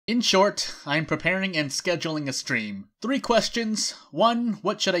In short, I'm preparing and scheduling a stream. 3 questions. 1.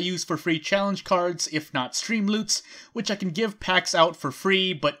 What should I use for free challenge cards, if not stream loots, which I can give packs out for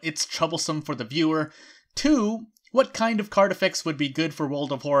free, but it's troublesome for the viewer. 2. What kind of card effects would be good for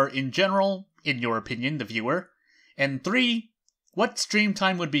World of Horror in general, in your opinion, the viewer. And 3. What stream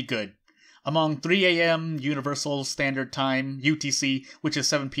time would be good? Among 3 AM Universal Standard Time, UTC, which is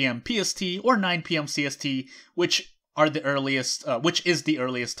 7 PM PST, or 9 PM CST, which is the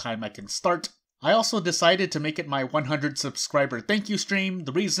earliest time I can start. I also decided to make it my 100 subscriber thank you stream.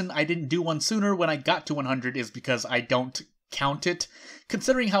 The reason I didn't do one sooner when I got to 100 is because I don't count it.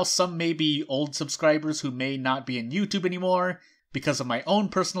 Considering how some may be old subscribers who may not be in YouTube anymore, because of my own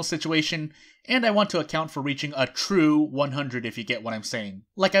personal situation, and I want to account for reaching a true 100 if you get what I'm saying.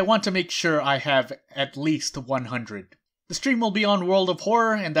 Like, I want to make sure I have at least 100. The stream will be on World of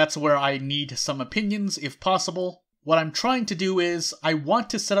Horror, and that's where I need some opinions if possible. What I'm trying to do is, I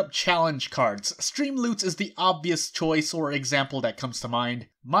want to set up challenge cards. Stream loots is the obvious choice or example that comes to mind.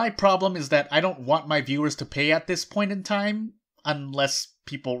 My problem is that I don't want my viewers to pay at this point in time, unless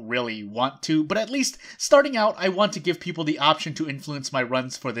people really want to, but at least starting out, I want to give people the option to influence my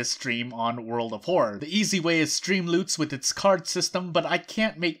runs for this stream on World of Horror. The easy way is stream loots with its card system, but I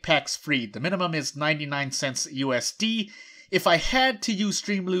can't make packs free. The minimum is 99 cents USD. If I had to use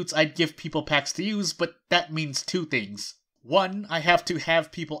stream loots, I'd give people packs to use, but that means 2 things. 1, I have to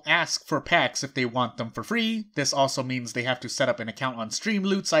have people ask for packs if they want them for free. This also means they have to set up an account on stream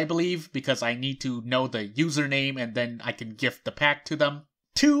loots, I believe, because I need to know the username and then I can gift the pack to them.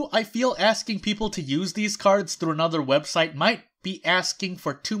 2, I feel asking people to use these cards through another website might be asking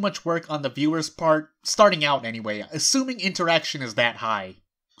for too much work on the viewer's part, starting out anyway, assuming interaction is that high.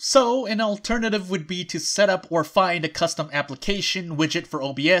 So, an alternative would be to set up or find a custom application widget for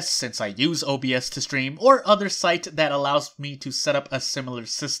OBS, since I use OBS to stream, or other site that allows me to set up a similar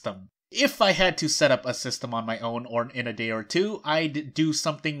system. If I had to set up a system on my own or in a day or 2, I'd do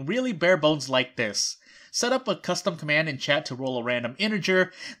something really bare bones like this. Set up a custom command in chat to roll a random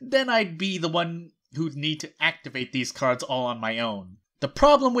integer, then I'd be the one who'd need to activate these cards all on my own. The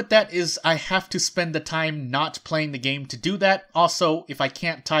problem with that is I have to spend the time not playing the game to do that. Also, if I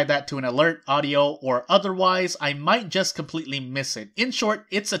can't tie that to an alert, audio, or otherwise, I might just completely miss it. In short,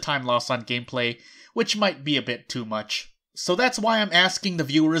 it's a time loss on gameplay, which might be a bit too much. So that's why I'm asking the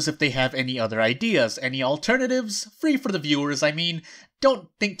viewers if they have any other ideas, any alternatives, free for the viewers, I mean. Don't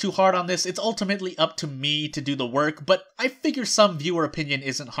think too hard on this, it's ultimately up to me to do the work, but I figure some viewer opinion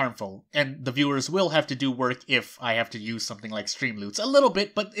isn't harmful, and the viewers will have to do work if I have to use something like stream loots. A little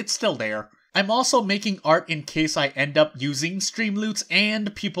bit, but it's still there. I'm also making art in case I end up using stream loots,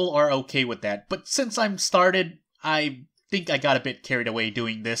 and people are okay with that, but since I'm started, I think I got a bit carried away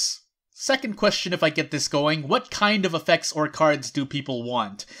doing this. Second question, if I get this going, what kind of effects or cards do people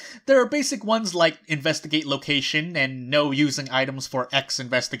want? There are basic ones like investigate location and no using items for X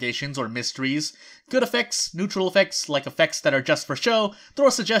investigations or mysteries. Good effects, neutral effects, like effects that are just for show. Throw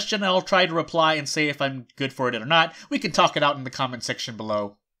a suggestion and I'll try to reply and say if I'm good for it or not. We can talk it out in the comment section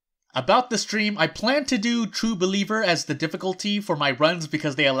below. About the stream, I plan to do True Believer as the difficulty for my runs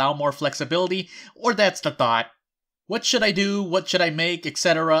because they allow more flexibility, or that's the thought. What should I do, what should I make,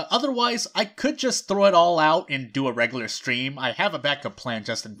 etc. Otherwise, I could just throw it all out and do a regular stream. I have a backup plan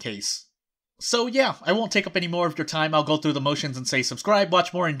just in case. So yeah, I won't take up any more of your time. I'll go through the motions and say subscribe,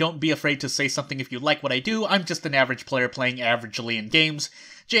 watch more, and don't be afraid to say something if you like what I do. I'm just an average player playing averagely in games.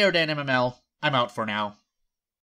 JRDanMML, I'm out for now.